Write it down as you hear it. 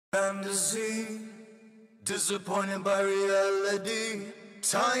Fantasy, disappointed by reality.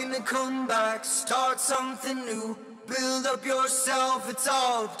 Time to come back, start something new. Build up yourself, it's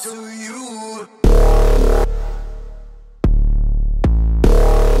up to you.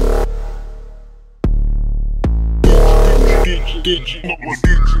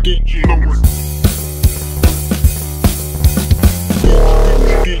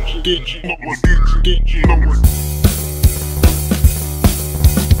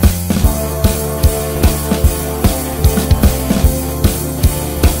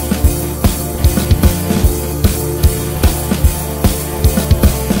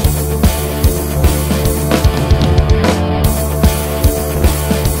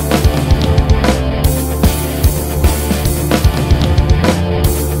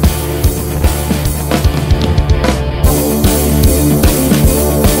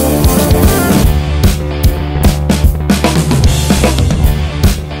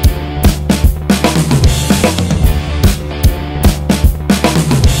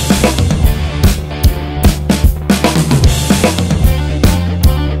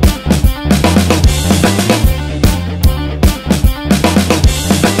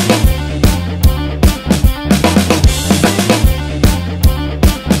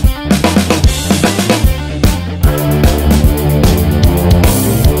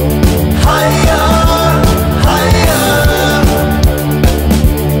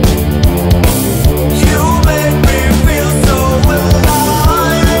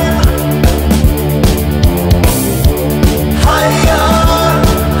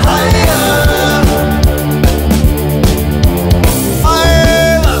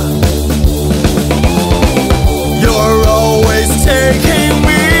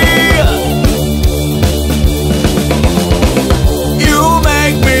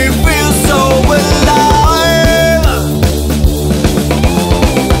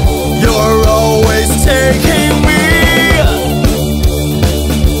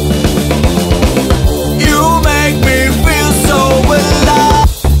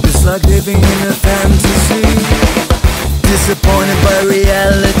 Living in a fantasy, disappointed by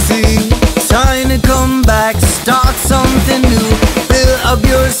reality. Time to come back, start something new. Build up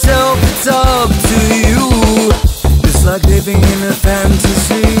yourself, it's up to you. It's like living in a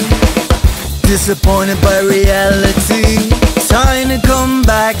fantasy, disappointed by reality. Time to come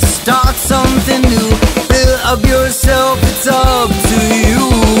back, start something new. Build up yourself, it's up to you.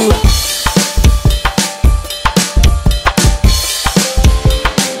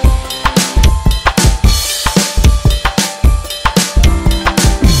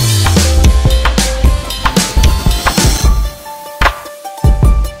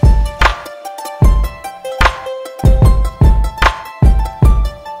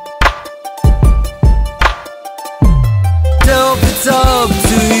 It's up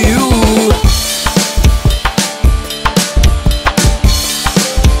to you.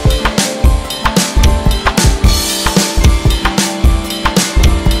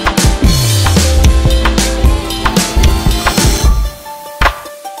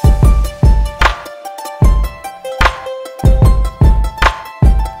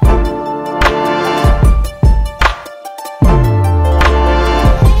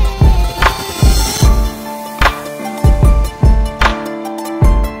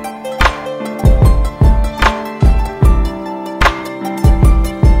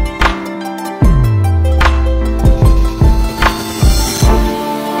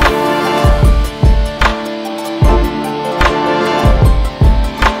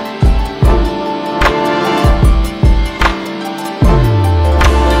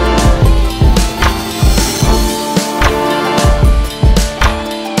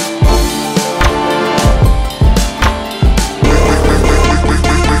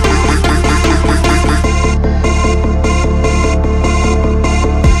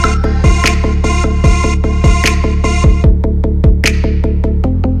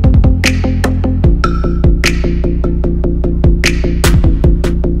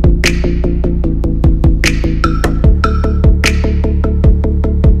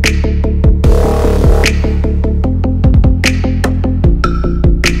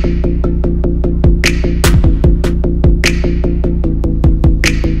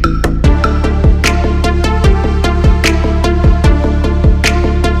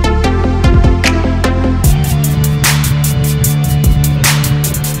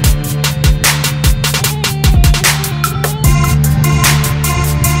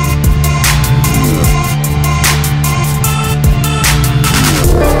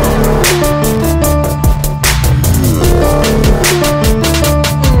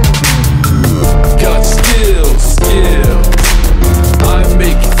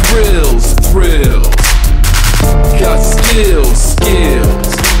 thrills, thrills. Got skills,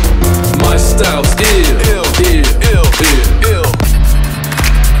 skills. My style's ill, ill, ill, ill, ill.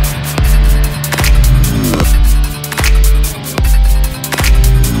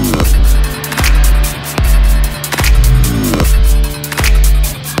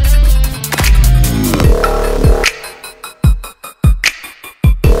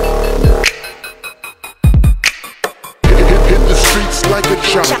 Hit the streets like a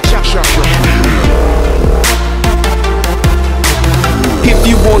chopper. If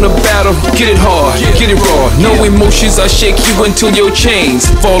you wanna battle, get it hard, get it raw. No emotions, I shake you until your chains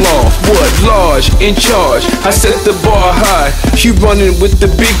fall off. What? Large, in charge, I set the bar high. You running with the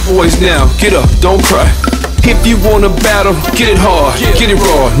big boys now. Get up, don't cry. If you wanna battle, get it hard, get it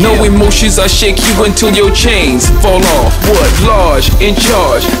raw. No emotions, I shake you until your chains fall off. What? Large, in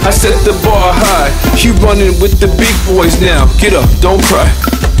charge, I set the bar high. You running with the big boys now. Get up, don't cry.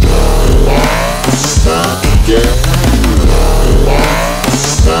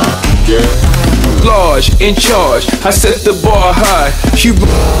 Large, in charge, I set the bar high. You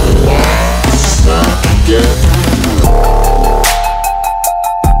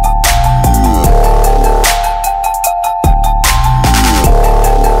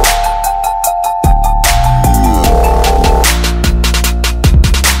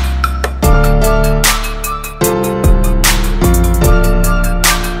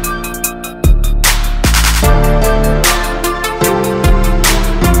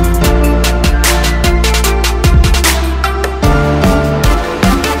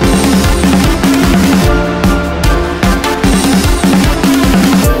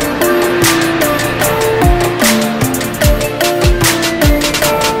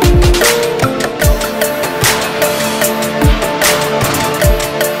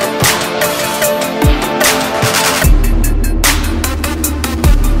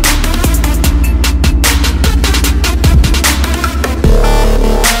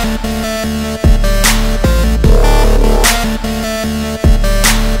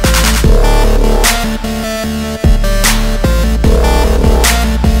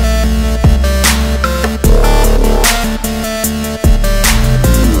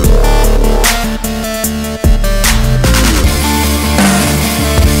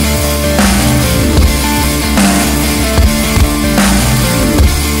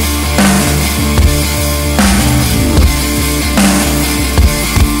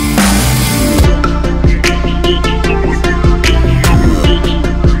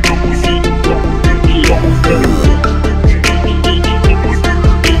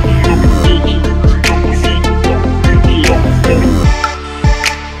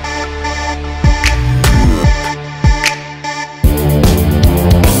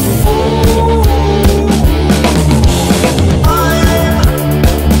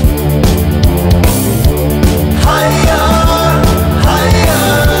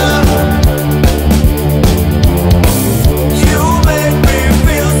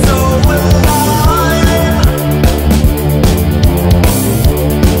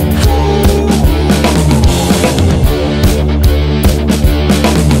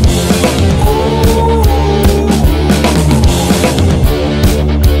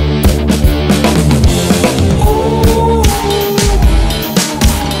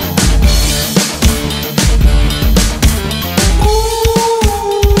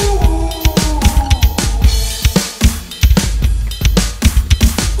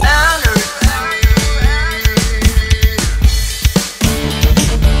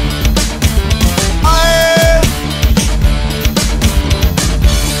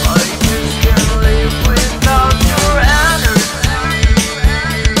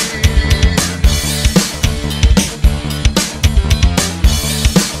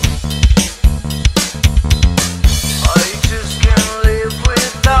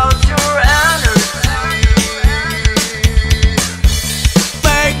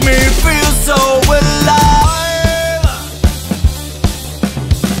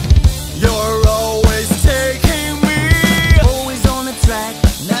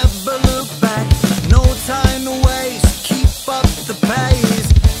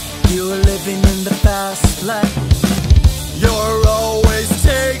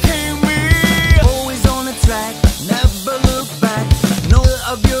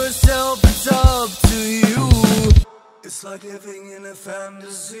like living in a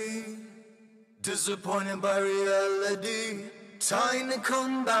fantasy, disappointed by reality. Time to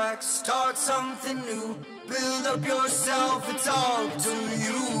come back, start something new, build up yourself, it's all to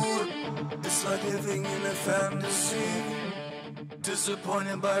you. It's like living in a fantasy,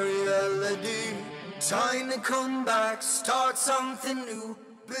 disappointed by reality. Time to come back, start something new,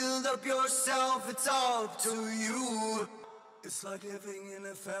 build up yourself, it's up to you. It's like living in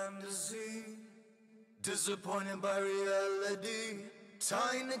a fantasy, disappointed by reality.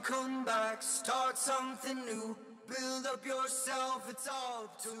 Time to come back, start something new. Build up yourself, it's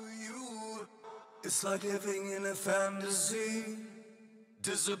up to you. It's like living in a fantasy,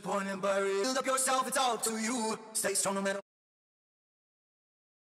 disappointed by reality. Build up yourself, it's up to you. Stay strong no matter